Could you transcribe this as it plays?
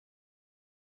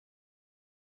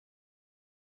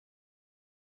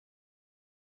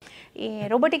ఈ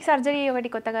robotic surgery ఒకటి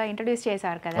కొత్తగా ఇంట్రడ్యూస్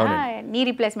చేశారు కదా, నీ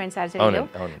రీప్లేస్మెంట్ సర్జరీలో,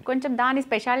 కొంచెం దాని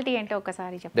స్పెషాలిటీ ఏంటో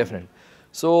ఒకసారి చెప్పండి. డెఫినెట్.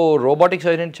 సో రోబోటిక్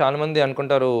సర్జరీ చాలా మంది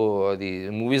అనుకుంటారు, అది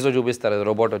మూవీస్లో చూపిస్తారు,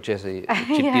 రోబోట్ వచ్చేసి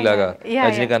చిట్టిలాగా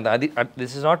రజనీకాంత్. అది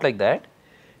this is not like that.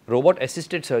 Robot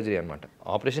assisted surgery అనమాట.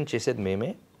 ఆపరేషన్ చేసేది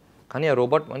మేమే, కానీ ఆ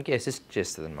రోబోట్ మనకి అసిస్ట్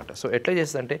చేస్తుంది అనమాట. సో ఎట్లా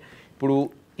చేస్తుంది అంటే, ఇప్పుడు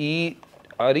ఈ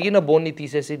అరిగిన బోన్ని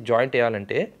తీసేసి జాయింట్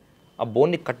వేయాలంటే ఆ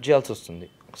బోన్ని కట్ చేయాల్సి వస్తుంది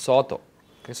సాతో.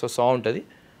 ఓకే, సో సా ఉంటుంది,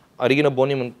 అరిగిన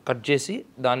బోన్ని మనం కట్ చేసి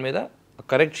దాని మీద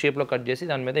కరెక్ట్ షేప్లో కట్ చేసి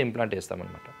దాని మీద ఇంప్లాంట్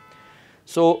వేస్తామన్నమాట.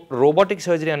 సో రోబోటిక్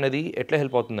సర్జరీ అన్నది ఎట్లా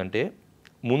హెల్ప్ అవుతుందంటే,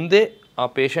 ముందే ఆ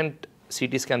పేషెంట్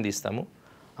సిటీ స్కాన్ తీస్తాము,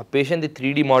 ఆ పేషెంట్ది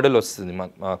 3D మోడల్ వస్తుంది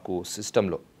మాకు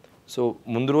సిస్టంలో. సో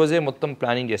ముందు రోజే మొత్తం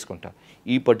ప్లానింగ్ చేసుకుంటా,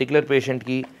 ఈ పర్టికులర్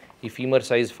పేషెంట్కి ఈ ఫీమర్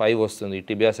సైజ్ 5 వస్తుంది,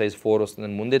 టిబియా సైజ్ 4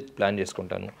 వస్తుందని ముందే ప్లాన్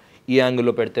చేసుకుంటాను. ఈ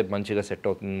యాంగిల్లో పెడితే మంచిగా సెట్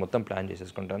అవుతుంది, మొత్తం ప్లాన్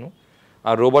చేసేసుకుంటాను.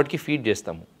 ఆ రోబోట్కి ఫీడ్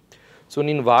చేస్తాము. సో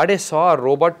నేను వాడే సా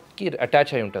రోబోట్కి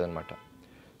అటాచ్ అయి ఉంటుంది అనమాట.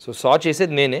 సో సా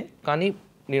చేసేది నేనే, కానీ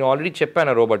నేను ఆల్రెడీ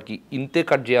చెప్పాను రోబోట్కి ఇంతే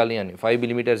కట్ చేయాలి అని, 5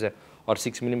 mm ఆర్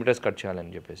 6 mm కట్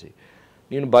చేయాలని చెప్పేసి.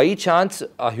 నేను బై ఛాన్స్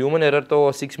ఆ హ్యూమన్ ఎర్రర్తో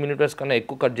 6 mm కన్నా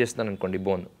ఎక్కువ కట్ చేస్తాను అనుకోండి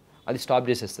బోన్, అది స్టాప్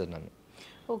చేసేస్తుంది నన్ను.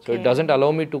 So it doesn't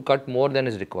allow me to cut more than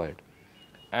is required.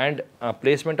 And ఆ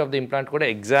ప్లేస్మెంట్ ఆఫ్ ద ఇంప్లాంట్ కూడా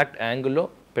ఎగ్జాక్ట్ యాంగిల్లో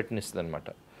పెట్టనిస్తుంది అనమాట.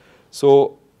 So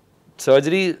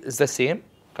surgery is the same,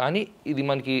 కానీ ఇది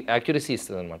మనకి యాక్యురసీ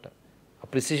ఇస్తుంది అనమాట,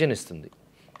 ప్రిసిషన్ ఇస్తుంది.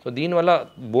 సో దీనివల్ల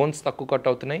బోన్స్ తక్కువ కట్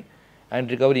అవుతున్నాయి అండ్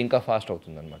రికవరీ ఇంకా ఫాస్ట్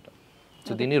అవుతుంది అనమాట.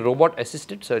 సో దీన్ని రోబోట్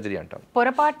అసిస్టెడ్ సర్జరీ అంటాం.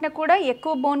 పొరపాటున కూడా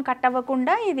ఎక్కువ బోన్ కట్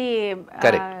అవ్వకుండా ఇది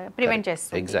ప్రివెంట్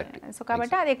చేస్తుంది. ఎగ్జాక్ట్లీ. సో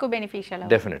కాబట్టి అది ఎక్కువ బెనిఫిషియల్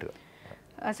డెఫినెట్గా.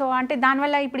 సో అంటే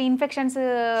దానివల్ల ఇప్పుడు ఇన్ఫెక్షన్స్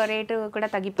రేటు కూడా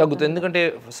తగ్గుతుంది, ఎందుకంటే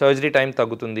సర్జరీ టైం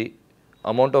తగ్గుతుంది,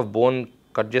 అమౌంట్ ఆఫ్ బోన్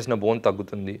కట్ చేసిన బోన్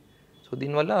తగ్గుతుంది. సో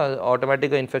దీనివల్ల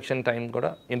ఆటోమేటిక్గా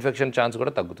ఇన్ఫెక్షన్ ఛాన్స్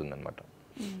కూడా తగ్గుతుంది అనమాట.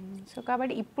 సో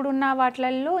కాబట్టి ఇప్పుడున్న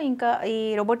వాటిల్లో ఇంకా ఈ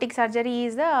robotic surgery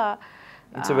is the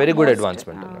it's very good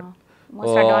advancement అన్నమాట.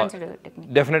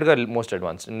 డెఫినెట్గా మోస్ట్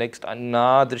అడ్వాన్స్డ్. నెక్స్ట్ నా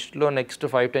దృష్టిలో నెక్స్ట్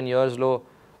 5-10 yearsలో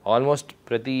ఆల్మోస్ట్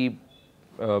ప్రతి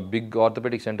బిగ్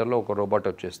ఆర్థోపెడిక్ సెంటర్లో ఒక రోబోట్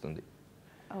వచ్చేస్తుంది.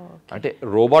 అంటే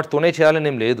రోబోట్తోనే చేయాలని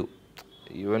ఏం లేదు,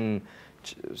 even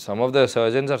some of the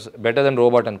surgeons are better then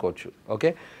robot అనుకోవచ్చు. ఓకే,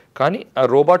 కానీ ఆ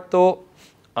రోబోట్తో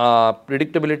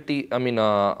ప్రిడిక్టబిలిటీ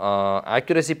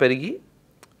యాక్యురసీ పెరిగి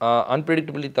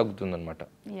అన్ప్రిడిక్టబిలిటీ తగ్గుతుంది అనమాట.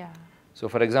 So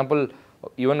for example,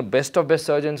 even best of best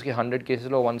సర్జన్స్కి 100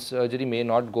 కేసెస్లో 1 surgery may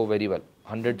not go very well.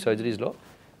 100 surgeries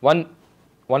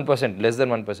 1%, less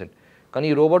than 1%. కానీ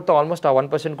ఈ రోబోట్తో ఆల్మోస్ట్ ఆ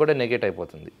 1% కూడా నెగెట్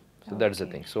అయిపోతుంది. So that's the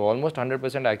thing. So almost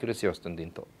 100% accuracy వస్తుంది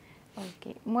దీంతో.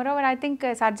 Okay, moreover I think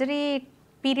surgery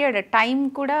period time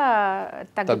కూడా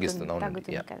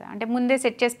తగ్గుతుంది కదా, అంటే ముందే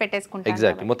సెట్ చేసి పెట్టేసుకుంటాం.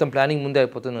 ఎగ్జాక్ట్లీ, మొత్తం ప్లానింగ్ ముందే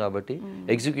అయిపోతుంది కాబట్టి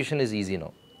ఎగ్జిక్యూషన్ ఈజ్ ఈజీ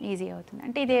అవుతుంది.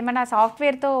 అంటే ఇది ఏమైనా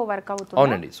సాఫ్ట్వేర్తో వర్క్ అవుతుంది?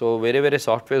 అవునండి. సో వేరే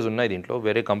సాఫ్ట్వేర్స్ ఉన్నాయి దీంట్లో,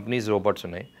 వేరే కంపెనీస్ రోబోట్స్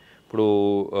ఉన్నాయి. ఇప్పుడు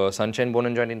సన్షైన్ బోన్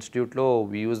అండ్ జాయింట్ ఇన్స్టిట్యూట్లో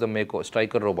we use the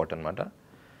striker robot అనమాట.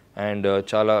 అండ్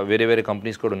చాలా వేరే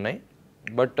కంపెనీస్ కూడా ఉన్నాయి.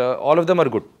 But all of them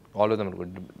are good.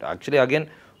 Actually again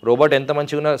robot ఎంత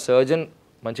మంచిగా ఉన్నా సర్జన్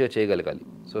మంచిగా చేయగలగాలి.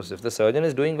 So if the surgeon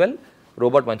is doing well,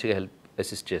 robot మంచిగా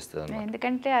అసిస్ట్ చేస్తుంది.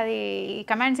 ఎందుకంటే అది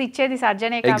కమాండ్స్ ఇచ్చేది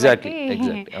సర్జనే కాబట్టి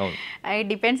it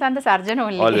depends on the surgeon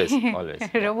only. Always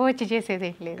robo వచ్చి చేసేది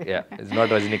ఏం లేదు. It's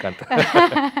not Rajinikanth.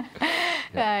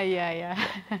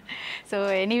 So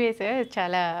anyways,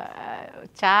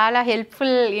 చాలా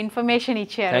హెల్ప్ఫుల్ ఇన్ఫర్మేషన్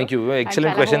ఇచ్చారు. థ్యాంక్ యూ,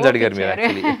 ఎక్సలెంట్ క్వశ్చన్స్ అడిగారు మీరు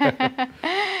యాక్చువల్లీ.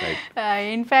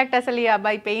 ఇన్ఫాక్ట్ అసలు ఈ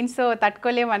అబ్బాయి పెయిన్స్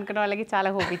తట్టుకోలేము అనుకున్న వాళ్ళకి చాలా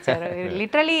హోప్ ఇచ్చారు.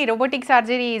 Literally robotic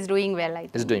surgery is doing well.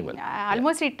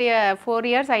 Almost 4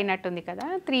 years అయినట్టుంది కదా,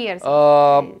 3 years.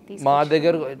 మా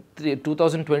దగ్గర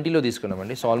 2020లో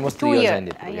తీసుకున్నామండి. సో ఆల్మోస్ట్ 3 years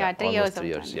అయింది. 3 years.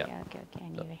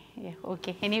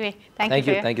 Okay, anyway,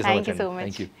 thank you so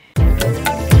much.